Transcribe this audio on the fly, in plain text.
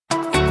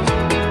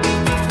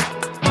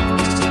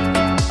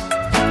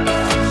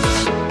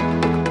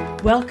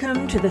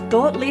Welcome to the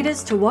Thought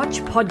Leaders to Watch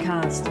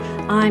podcast.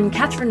 I'm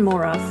Catherine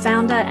Mora,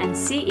 founder and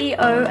CEO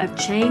of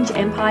Change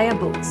Empire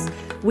Books.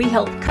 We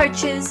help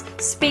coaches,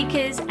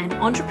 speakers, and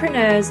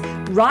entrepreneurs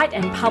write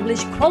and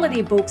publish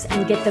quality books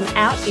and get them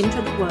out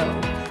into the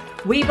world.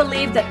 We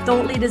believe that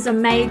thought leaders are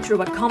made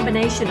through a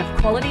combination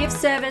of quality of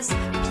service,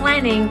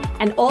 planning,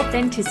 and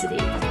authenticity.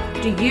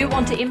 Do you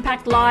want to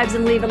impact lives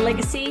and leave a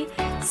legacy?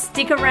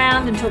 Stick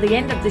around until the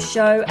end of the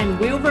show and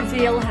we'll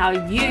reveal how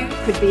you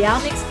could be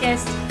our next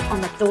guest on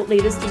the Thought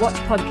Leaders to Watch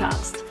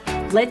podcast.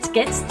 Let's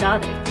get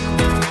started.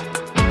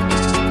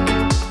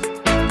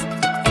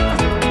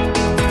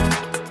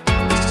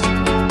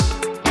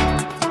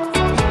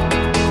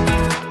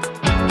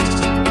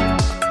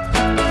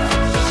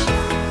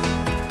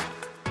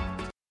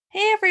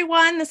 Hey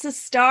everyone, this is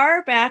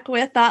Star back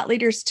with Thought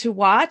Leaders to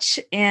Watch.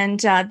 And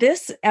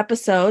this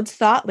episode's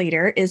thought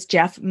leader is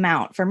Jeff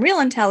Mount from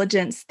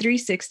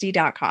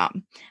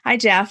realintelligence360.com. Hi,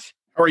 Jeff.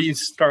 How are you,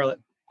 Scarlett?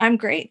 I'm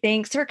great.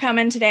 Thanks for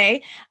coming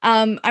today.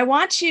 I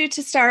want you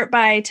to start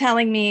by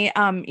telling me,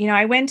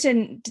 I went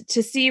in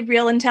to see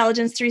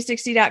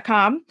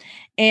realintelligence360.com,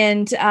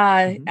 and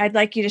I'd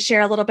like you to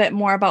share a little bit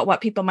more about what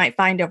people might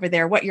find over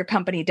there, what your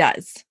company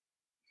does.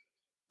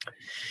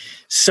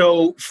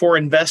 So for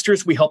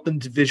investors, we help them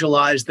to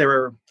visualize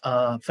their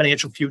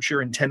financial future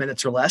in 10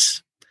 minutes or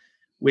less,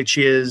 which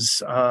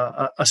is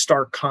a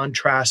stark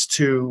contrast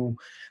to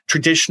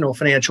traditional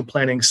financial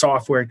planning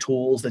software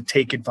tools that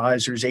take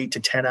advisors 8 to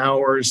 10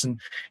 hours, and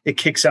it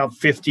kicks out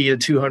 50 to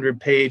 200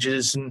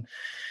 pages, and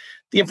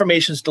the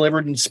information is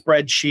delivered in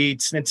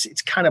spreadsheets, and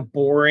it's kind of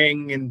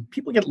boring, and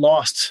people get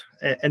lost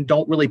and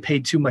don't really pay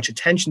too much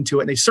attention to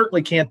it. And they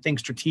certainly can't think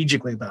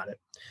strategically about it.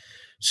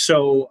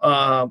 So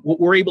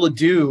what we're able to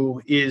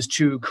do is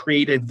to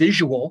create a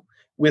visual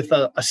with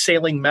a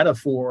sailing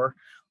metaphor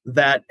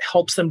that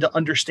helps them to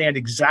understand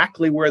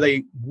exactly where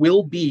they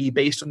will be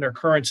based on their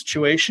current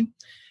situation,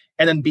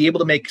 and then be able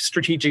to make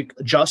strategic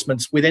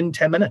adjustments within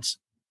 10 minutes.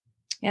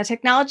 Yeah,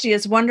 technology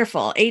is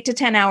wonderful. 8 to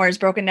 10 hours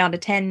broken down to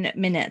 10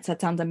 minutes.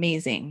 That sounds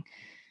amazing.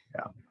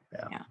 Yeah.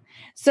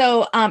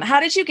 So how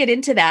did you get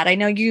into that? I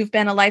know you've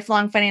been a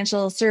lifelong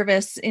financial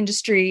service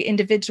industry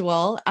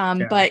individual,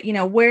 but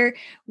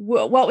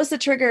what was the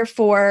trigger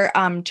for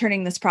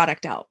turning this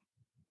product out?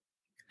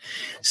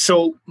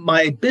 So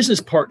my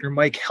business partner,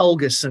 Mike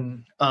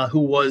Helgeson,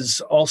 who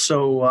was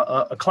also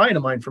a client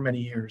of mine for many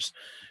years,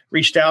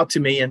 reached out to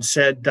me and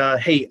said,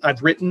 hey,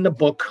 I've written a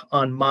book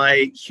on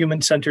my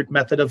human-centered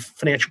method of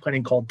financial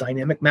planning called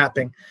Dynamic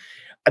Mapping.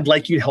 I'd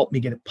like you to help me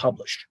get it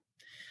published.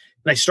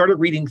 And I started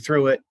reading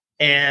through it,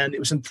 and it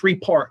was in 3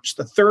 parts.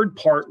 The third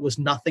part was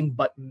nothing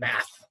but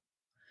math.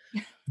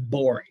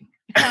 Boring.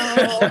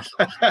 Oh.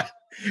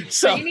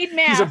 So you need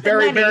math.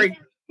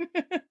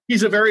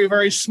 He's a very,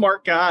 very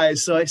smart guy.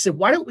 So I said,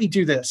 why don't we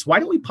do this? Why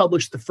don't we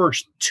publish the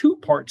first 2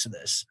 parts of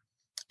this?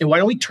 And why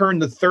don't we turn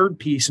the third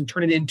piece and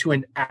turn it into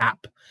an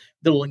app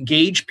that will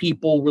engage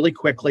people really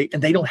quickly,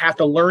 and they don't have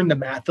to learn the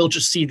math. They'll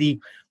just see the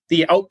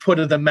output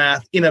of the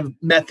math in a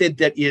method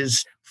that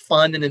is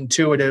fun and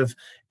intuitive,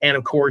 and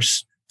of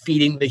course,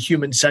 feeding the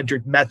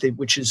human-centered method,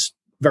 which is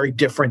very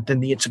different than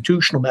the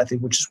institutional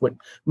method, which is what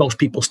most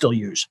people still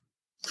use.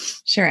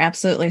 Sure,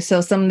 absolutely.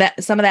 So some of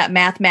that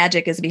math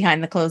magic is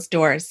behind the closed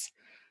doors.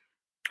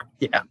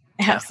 Yeah.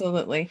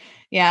 Absolutely.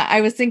 Yeah.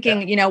 I was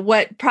thinking,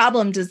 what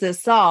problem does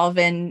this solve?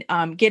 And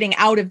getting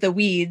out of the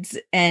weeds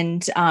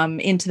and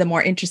into the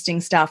more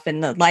interesting stuff,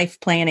 and the life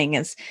planning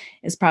is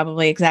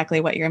probably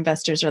exactly what your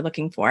investors are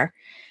looking for.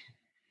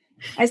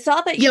 I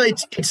saw that.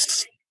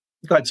 It's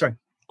go ahead. Sorry.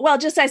 Well,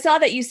 I saw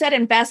that you said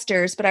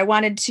investors, but I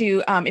wanted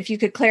to, if you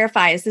could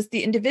clarify, is this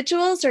the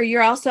individuals, or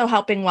you're also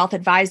helping wealth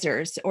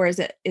advisors, or is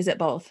it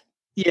both?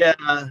 Yeah.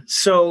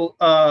 So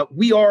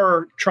we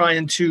are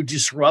trying to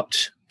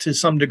disrupt to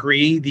some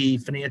degree the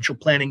financial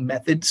planning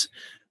methods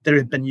that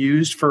have been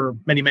used for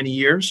many, many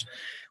years.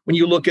 When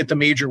you look at the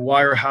major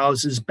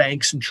wirehouses,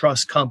 banks and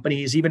trust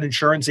companies, even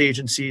insurance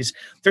agencies,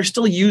 they're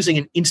still using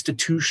an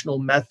institutional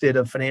method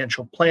of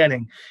financial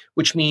planning,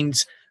 which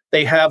means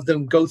they have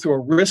them go through a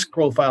risk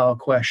profile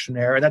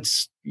questionnaire. And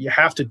you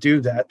have to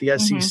do that. The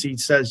SEC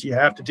says you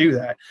have to do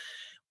that.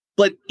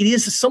 But it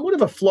is somewhat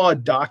of a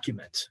flawed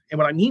document. And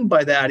what I mean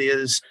by that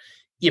is,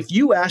 if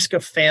you ask a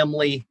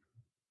family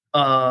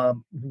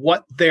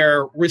what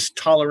their risk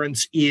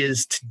tolerance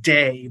is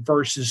today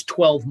versus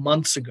 12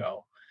 months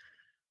ago,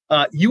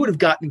 you would have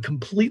gotten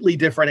completely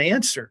different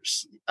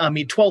answers. I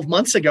mean, 12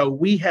 months ago,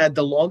 we had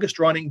the longest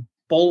running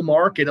bull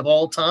market of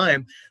all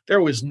time.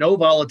 There was no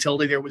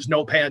volatility. There was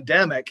no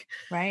pandemic.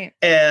 Right.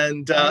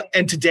 And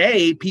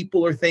today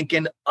people are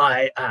thinking,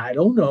 I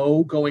don't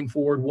know going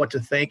forward what to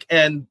think.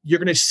 And you're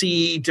going to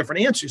see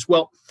different answers.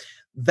 Well,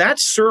 that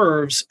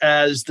serves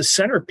as the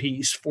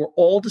centerpiece for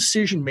all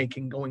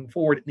decision-making going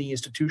forward in the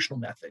institutional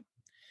method.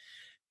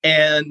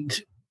 And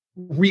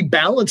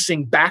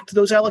rebalancing back to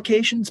those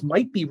allocations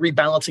might be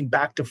rebalancing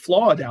back to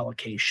flawed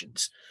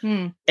allocations.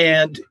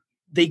 And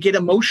they get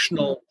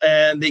emotional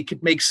and they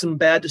could make some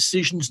bad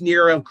decisions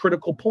near a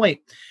critical point.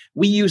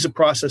 We use a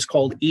process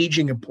called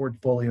aging of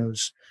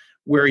portfolios,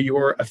 where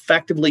you're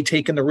effectively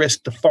taking the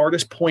risk the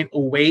farthest point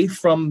away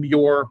from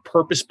your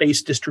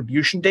purpose-based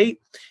distribution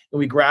date. And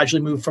we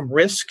gradually move from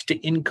risk to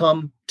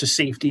income to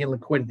safety and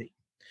liquidity.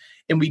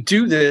 And we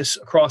do this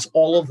across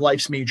all of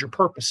life's major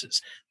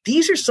purposes.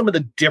 These are some of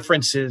the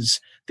differences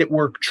that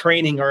we're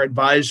training our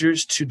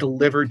advisors to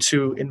deliver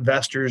to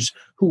investors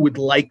who would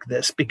like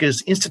this,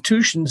 because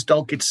institutions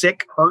don't get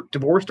sick, hurt,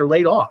 divorced, or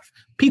laid off.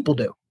 People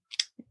do.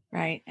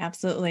 Right.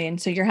 Absolutely.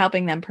 And so you're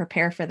helping them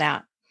prepare for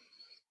that.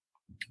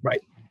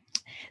 Right.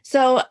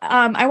 So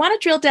I want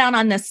to drill down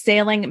on the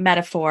sailing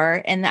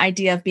metaphor and the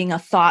idea of being a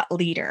thought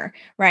leader,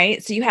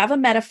 right? So you have a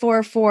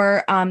metaphor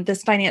for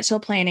this financial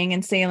planning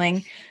and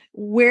sailing.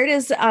 Where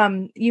does,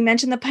 you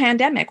mentioned the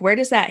pandemic, where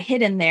does that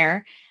hit in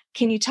there?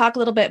 Can you talk a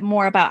little bit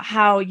more about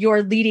how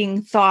you're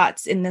leading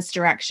thoughts in this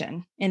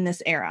direction, in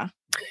this era?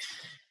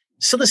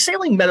 So the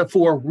sailing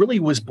metaphor really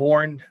was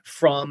born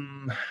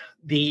from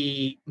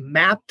the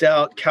mapped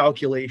out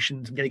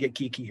calculations. I'm going to get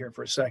geeky here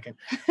for a second.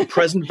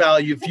 Present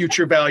value,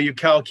 future value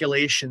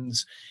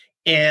calculations.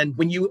 And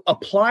when you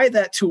apply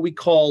that to what we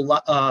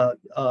call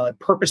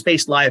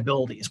purpose-based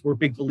liabilities, we're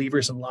big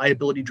believers in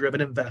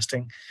liability-driven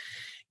investing.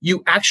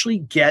 You actually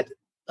get,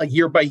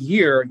 year by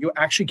year, you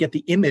actually get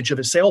the image of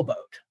a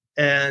sailboat.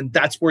 And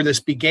that's where this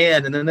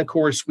began. And then, of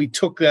course, we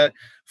took that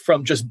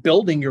from just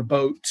building your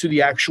boat to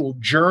the actual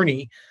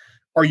journey.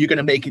 Are you going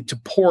to make it to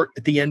port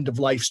at the end of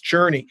life's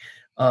journey?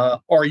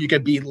 Or are you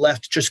going to be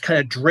left just kind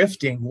of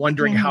drifting,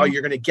 wondering how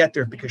you're going to get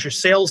there because your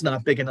sail's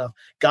not big enough?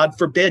 God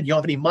forbid you don't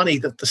have any money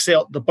that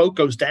the boat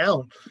goes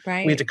down.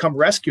 Right. We have to come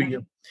rescue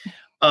you.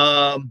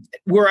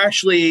 We're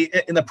actually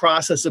in the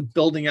process of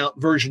building out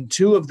version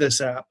 2 of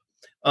this app,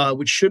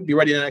 which should be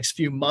ready in the next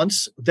few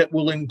months, that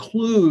will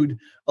include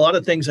a lot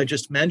of things I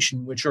just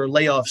mentioned, which are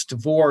layoffs,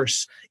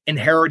 divorce,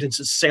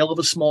 inheritances, sale of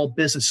a small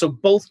business. So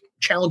both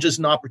challenges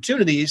and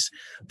opportunities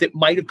that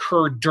might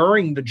occur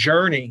during the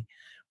journey,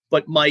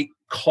 but might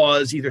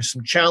cause either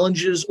some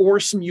challenges or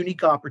some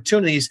unique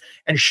opportunities,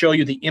 and show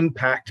you the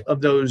impact of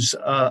those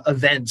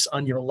events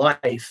on your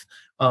life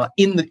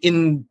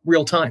in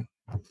real time.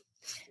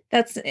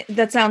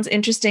 That sounds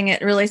interesting.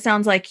 It really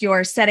sounds like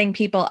you're setting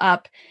people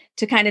up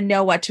to kind of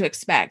know what to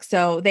expect.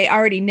 So they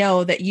already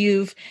know that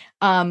you've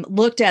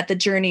looked at the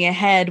journey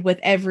ahead with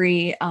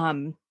every,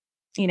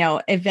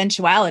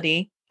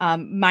 eventuality,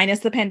 minus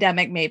the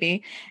pandemic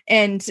maybe,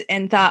 and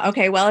thought,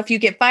 okay, well, if you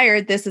get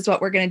fired, this is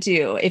what we're going to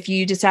do. If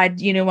you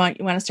decide, you want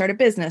to start a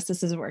business,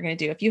 this is what we're going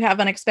to do. If you have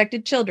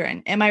unexpected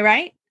children, am I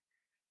right?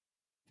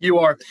 You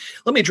are.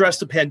 Let me address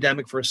the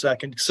pandemic for a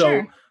second. So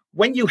Sure.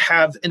 When you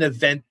have an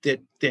event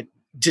that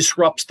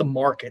disrupts the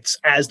markets,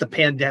 as the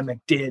pandemic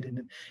did,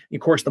 and of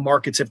course the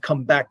markets have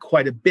come back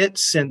quite a bit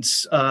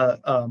since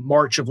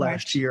March of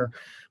last year,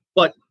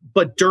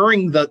 but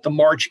during the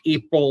March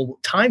April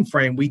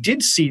timeframe, we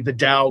did see the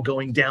Dow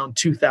going down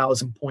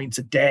 2,000 points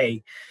a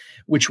day,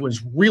 which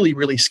was really,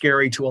 really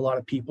scary to a lot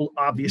of people,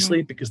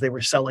 obviously, because they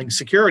were selling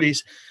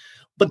securities.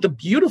 But the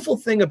beautiful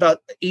thing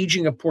about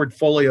aging of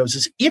portfolios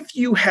is if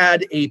you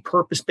had a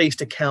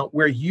purpose-based account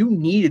where you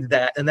needed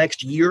that the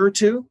next year or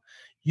two,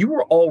 you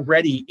were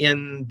already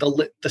in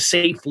the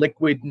safe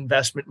liquid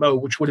investment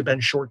mode, which would have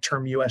been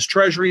short-term U.S.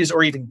 Treasuries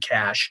or even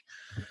cash.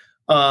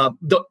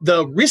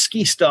 The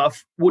risky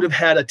stuff would have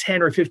had a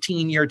 10 or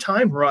 15-year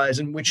time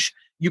horizon, which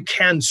you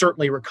can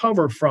certainly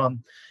recover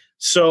from.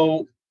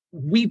 So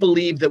we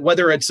believe that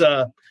whether it's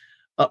a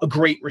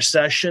great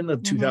recession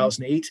of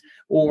 2008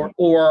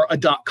 or a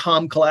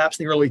dot-com collapse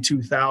in the early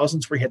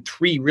 2000s, where you had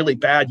 3 really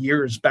bad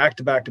years back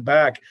to back to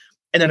back,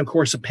 and then, of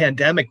course, a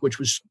pandemic, which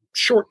was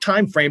short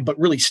time frame, but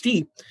really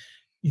steep,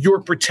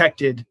 you're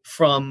protected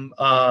from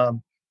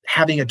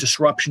having a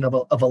disruption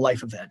of a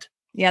life event.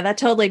 Yeah, that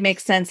totally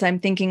makes sense. I'm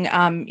thinking,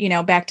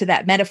 back to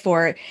that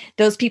metaphor,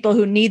 those people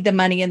who need the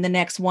money in the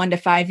next 1 to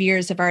 5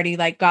 years have already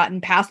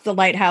gotten past the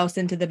lighthouse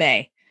into the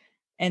bay,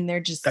 and they're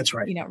just, that's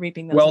right,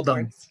 reaping those. Well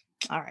done.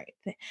 All right.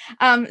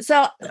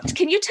 So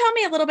can you tell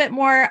me a little bit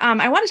more?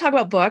 I want to talk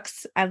about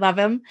books. I love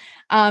them.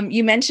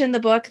 You mentioned the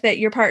book that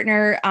your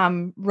partner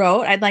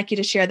wrote. I'd like you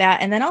to share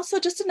that. And then also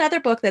just another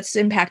book that's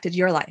impacted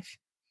your life.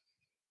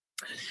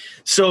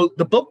 So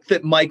the book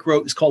that Mike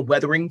wrote is called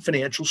Weathering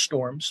Financial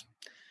Storms.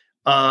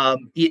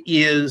 It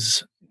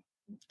is,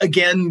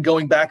 again,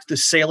 going back to the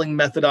sailing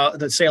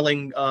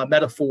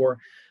metaphor.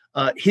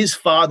 His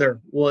father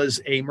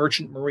was a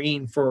merchant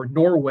marine for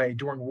Norway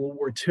during World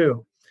War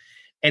II.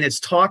 And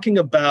it's talking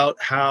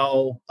about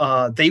how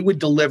they would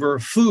deliver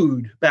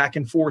food back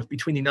and forth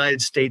between the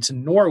United States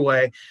and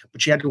Norway,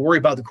 but you had to worry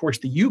about, of course,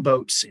 the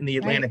U-boats in the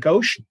Atlantic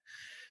Ocean.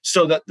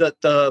 So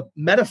the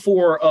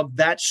metaphor of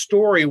that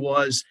story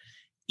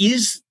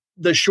is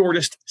the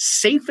shortest,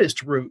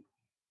 safest route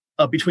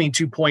between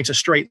 2 points a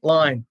straight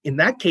line? In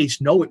that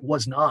case, no, it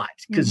was not,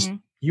 because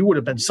you would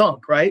have been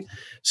sunk, right?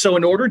 So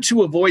in order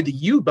to avoid the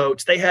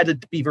U-boats, they had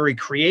to be very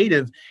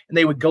creative, and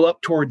they would go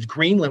up towards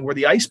Greenland where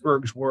the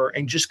icebergs were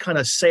and just kind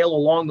of sail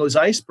along those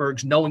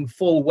icebergs, knowing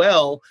full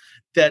well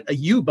that a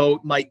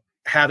U-boat might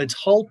have its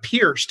hull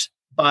pierced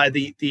by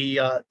the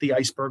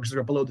icebergs that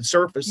are below the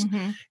surface.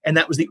 And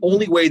that was the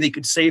only way they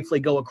could safely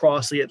go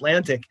across the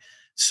Atlantic.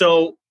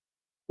 So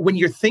when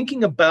you're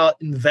thinking about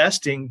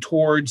investing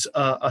towards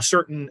a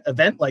certain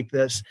event like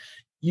this,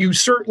 you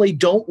certainly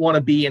don't want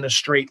to be in a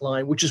straight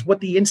line, which is what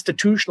the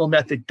institutional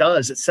method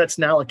does. It sets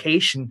an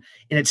allocation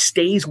and it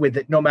stays with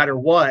it no matter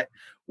what.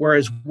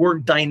 Whereas we're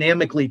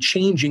dynamically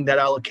changing that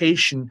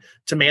allocation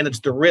to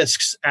manage the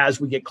risks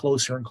as we get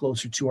closer and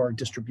closer to our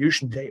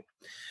distribution date.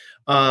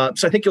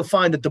 So I think you'll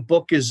find that the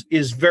book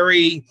is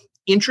very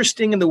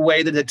interesting in the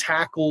way that it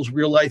tackles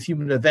real life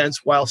human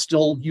events while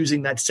still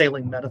using that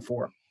sailing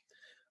metaphor.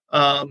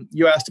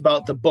 You asked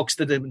about the books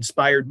that have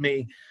inspired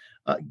me.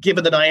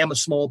 Given that I am a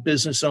small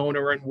business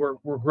owner and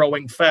we're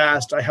growing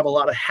fast, I have a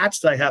lot of hats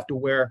that I have to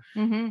wear.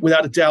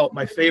 Without a doubt,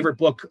 my favorite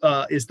book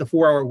is The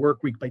 4-Hour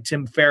Workweek by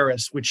Tim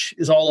Ferriss, which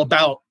is all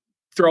about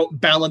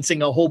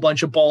balancing a whole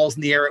bunch of balls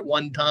in the air at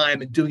one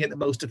time and doing it in the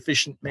most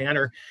efficient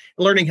manner,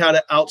 learning how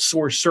to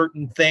outsource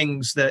certain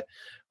things that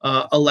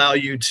allow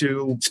you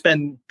to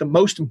spend the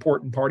most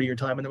important part of your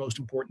time on the most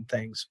important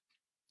things.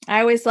 I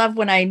always love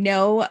when I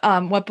know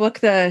what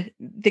book the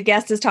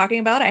guest is talking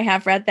about. I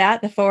have read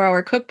that, the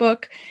 4-Hour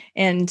Cookbook,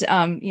 and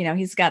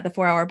he's got the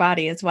 4-Hour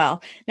Body as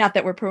well. Not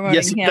that we're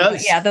promoting him,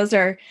 but yeah, those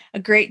are a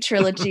great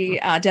trilogy,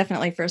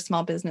 definitely for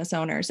small business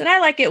owners. And I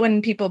like it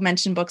when people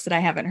mention books that I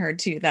haven't heard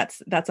too.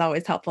 That's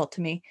always helpful to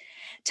me.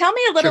 Tell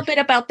me a little bit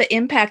about the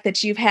impact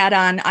that you've had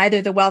on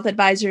either the wealth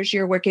advisors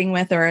you're working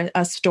with or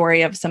a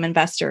story of some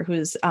investor who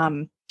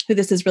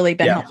this has really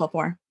been helpful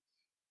for.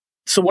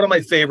 So one of my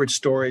favorite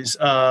stories,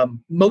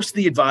 most of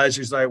the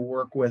advisors I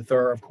work with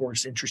are, of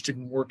course, interested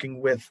in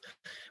working with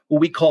what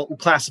we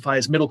classify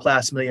as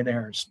middle-class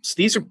millionaires. So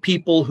these are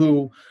people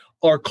who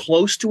are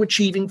close to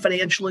achieving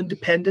financial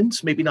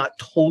independence, maybe not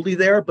totally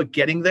there, but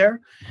getting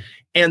there.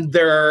 And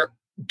they're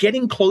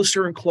getting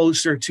closer and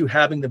closer to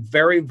having the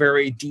very,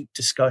 very deep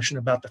discussion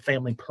about the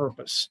family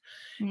purpose.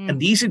 And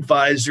these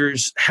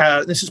advisors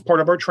this is part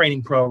of our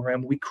training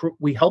program.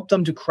 We help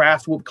them to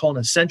craft what we call an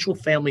essential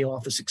family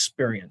office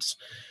experience,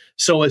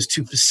 so as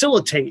to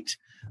facilitate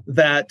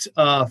that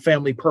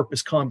family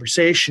purpose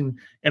conversation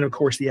and, of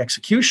course, the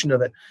execution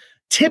of it.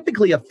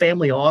 Typically, a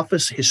family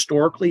office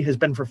historically has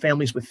been for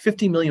families with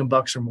 $50 million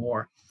or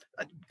more.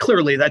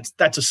 Clearly,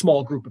 that's a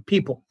small group of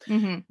people.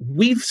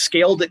 We've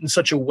scaled it in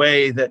such a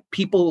way that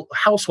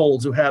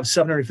households who have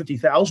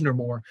 $750,000 or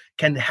more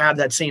can have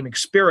that same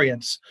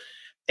experience.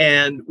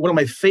 And one of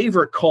my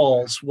favorite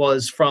calls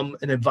was from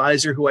an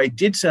advisor who I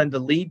did send a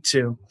lead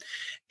to.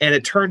 And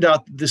it turned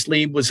out this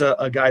lead was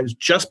a guy who's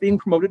just being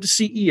promoted to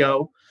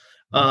CEO.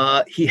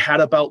 He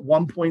had about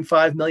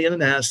 1.5 million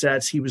in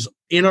assets. He was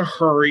in a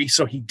hurry,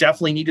 so he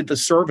definitely needed the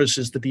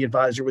services that the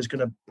advisor was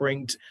going to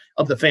bring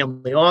of the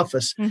family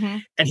office.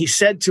 And he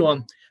said to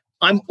him,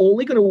 "I'm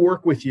only going to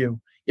work with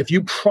you if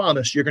you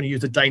promise you're going to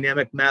use the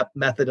dynamic map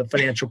method of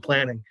financial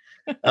planning."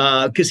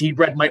 Because he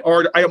read my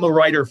art. I am a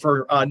writer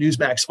for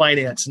Newsmax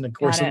Finance. And of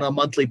course, on a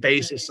monthly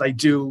basis, I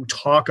do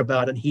talk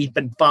about it. And he'd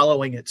been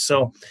following it.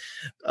 So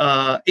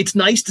it's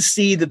nice to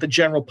see that the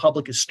general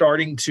public is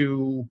starting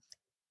to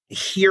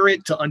hear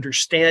it, to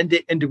understand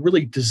it, and to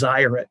really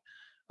desire it.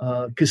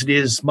 Because it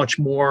is much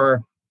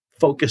more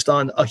focused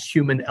on a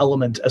human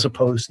element as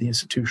opposed to the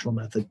institutional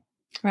method.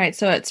 Right.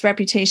 So its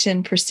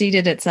reputation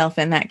preceded itself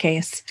in that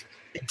case.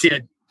 It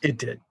did. It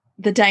did.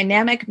 The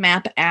Dynamic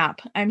Map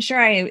app. I'm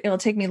sure it'll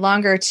take me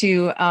longer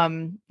to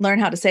learn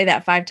how to say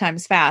that 5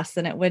 times fast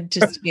than it would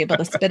just to be able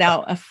to spit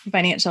out a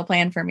financial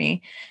plan for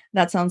me.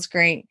 That sounds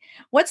great.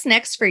 What's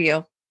next for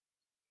you?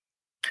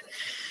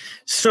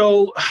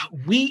 So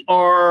we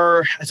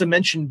are, as I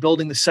mentioned,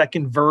 building the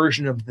second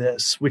version of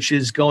this, which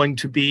is going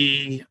to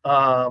be,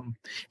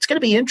 it's going to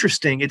be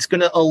interesting. It's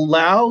going to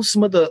allow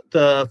some of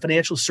the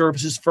financial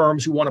services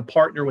firms who want to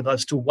partner with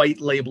us to white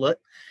label it.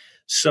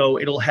 So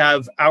it'll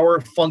have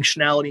our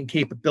functionality and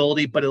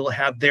capability, but it'll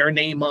have their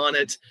name on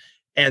it,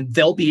 and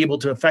they'll be able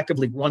to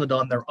effectively run it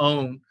on their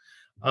own.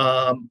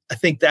 I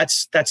think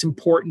that's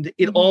important.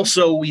 It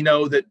also, we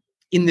know that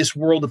in this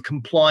world of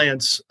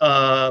compliance,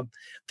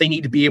 they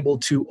need to be able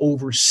to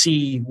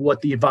oversee what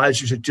the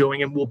advisors are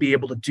doing, and we'll be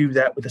able to do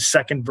that with a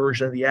second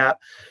version of the app.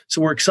 So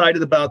we're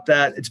excited about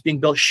that. It's being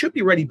built. Should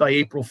be ready by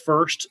April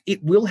 1st.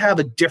 It will have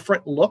a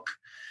different look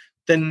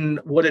than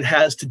what it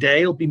has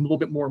today. It'll be a little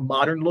bit more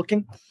modern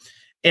looking.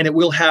 And it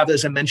will have,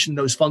 as I mentioned,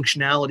 those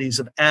functionalities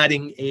of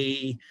adding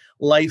a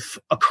life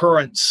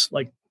occurrence,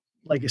 like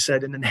I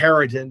said, an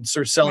inheritance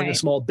or selling a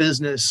small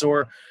business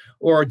or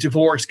a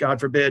divorce,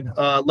 God forbid,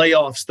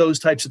 layoffs, those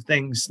types of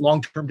things,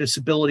 long-term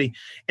disability,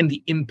 and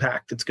the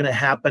impact that's going to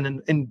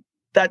happen. And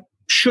that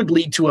should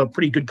lead to a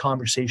pretty good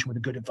conversation with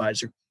a good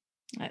advisor.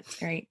 That's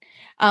great.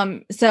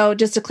 So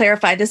just to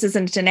clarify, this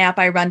isn't an app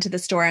I run to the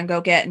store and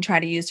go get and try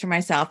to use for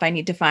myself. I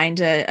need to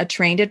find a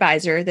trained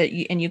advisor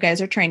and you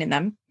guys are training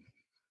them.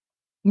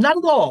 Not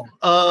at all.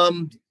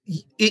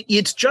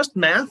 It's just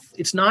math.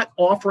 It's not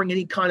offering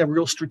any kind of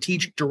real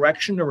strategic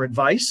direction or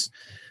advice.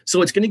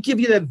 So it's going to give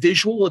you that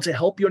visual to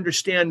help you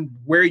understand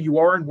where you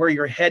are and where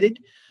you're headed.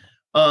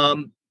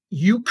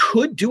 you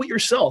could do it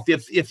yourself.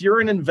 If you're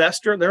an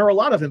investor, there are a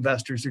lot of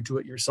investors who do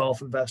it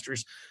yourself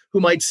investors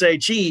who might say,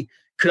 gee,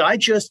 could I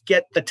just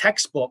get the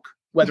textbook,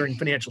 Weathering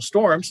Financial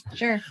Storms,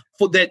 sure,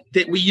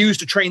 that we use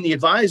to train the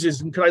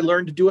advisors, and could I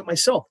learn to do it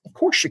myself? Of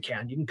course you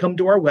can. You can come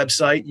to our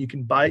website, you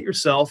can buy it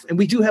yourself, and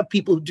we do have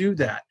people who do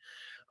that.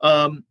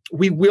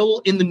 We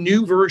will, in the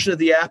new version of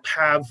the app,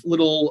 have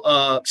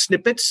little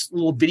snippets,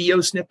 little video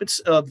snippets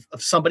of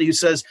somebody who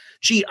says,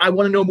 gee, I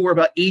want to know more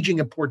about aging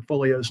of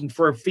portfolios. And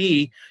for a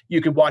fee,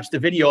 you can watch the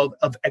video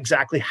of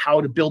exactly how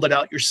to build it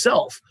out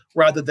yourself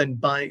rather than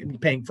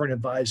paying for an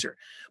advisor.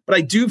 But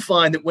I do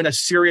find that when a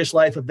serious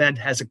life event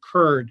has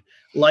occurred,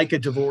 like a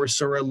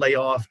divorce or a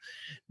layoff,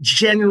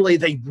 generally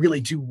they really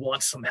do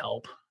want some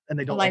help, and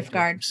they don't want to do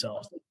it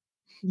themselves.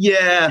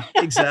 Yeah,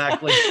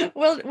 exactly.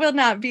 We'll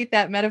not beat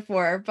that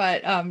metaphor,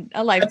 but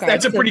a lifeguard.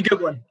 That's a pretty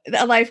good one.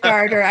 A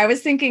lifeguard, or I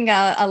was thinking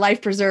a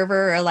life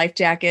preserver or a life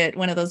jacket,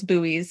 one of those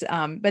buoys.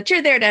 But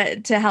you're there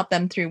to help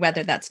them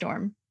weather that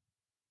storm.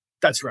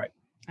 That's right.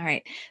 All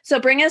right. So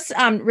bring us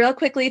real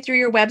quickly through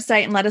your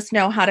website and let us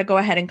know how to go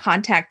ahead and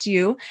contact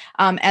you,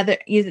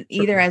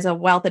 either as a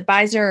wealth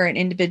advisor or an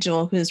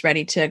individual who's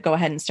ready to go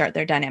ahead and start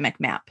their dynamic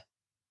map.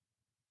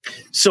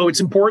 So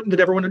it's important that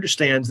everyone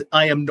understands that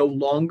I am no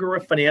longer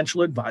a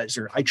financial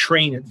advisor. I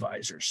train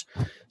advisors.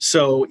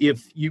 So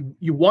if you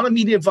want to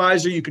meet an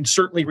advisor, you can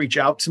certainly reach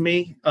out to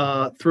me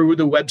through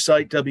the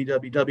website,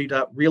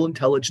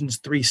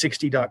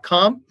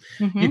 www.realintelligence360.com.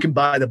 Mm-hmm. You can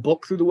buy the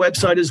book through the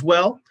website as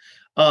well.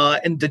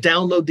 And to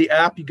download the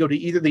app, you go to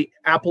either the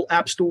Apple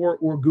App Store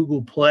or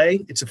Google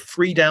Play. It's a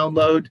free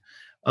download,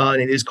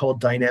 and it is called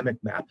Dynamic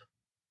Map.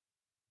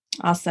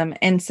 Awesome.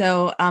 And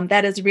so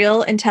that is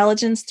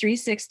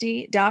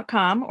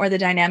realintelligence360.com, or the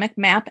Dynamic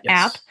Map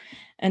app,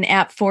 an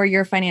app for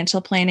your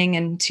financial planning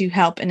and to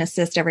help and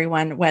assist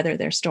everyone weather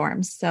their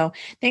storms. So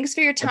thanks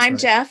for your time,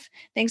 Jeff.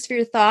 Thanks for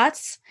your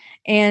thoughts.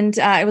 And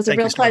it was a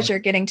real pleasure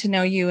getting to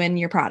know you and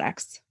your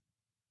products.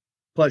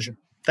 Pleasure.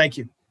 Thank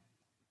you.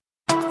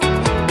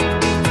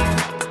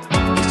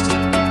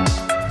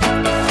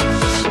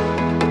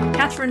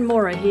 Catherine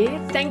Mora here.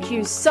 Thank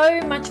you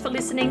so much for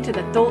listening to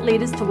the Thought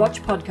Leaders to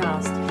Watch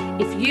podcast.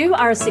 If you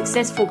are a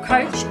successful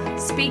coach,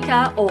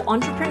 speaker, or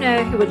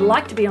entrepreneur who would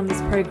like to be on this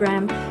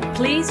program,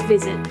 please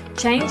visit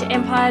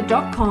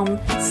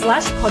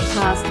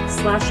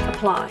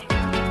changeempire.com/podcast/apply.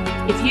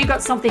 If you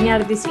got something out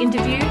of this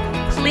interview,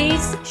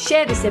 please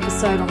share this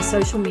episode on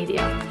social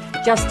media.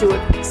 Just do a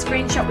quick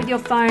screenshot with your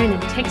phone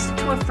and text it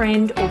to a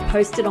friend or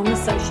post it on the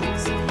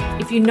socials.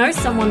 If you know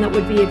someone that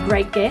would be a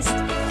great guest,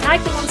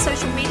 tag them on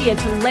social media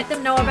to let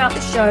them know about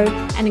the show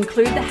and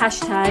include the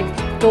hashtag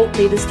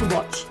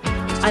 #ThoughtLeadersToWatch.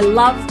 I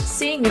love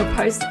seeing your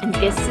posts and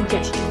guest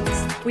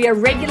suggestions. We are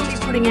regularly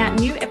putting out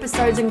new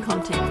episodes and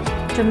content.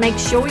 To make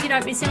sure you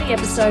don't miss any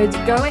episodes,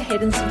 go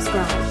ahead and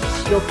subscribe.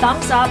 Your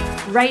thumbs up,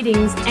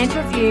 ratings, and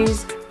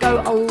reviews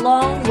go a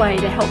long way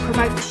to help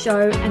promote the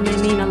show, and they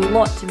mean a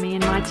lot to me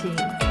and my team.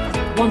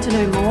 Want to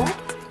know more?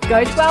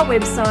 Go to our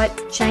website,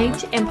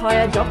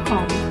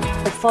 changeempire.com,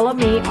 or follow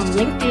me on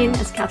LinkedIn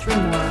as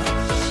Catherine Mora.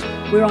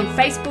 We're on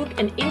Facebook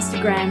and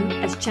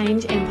Instagram as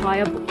Change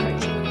Empire Book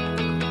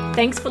Coaching.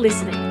 Thanks for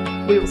listening.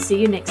 We will see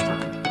you next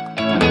time.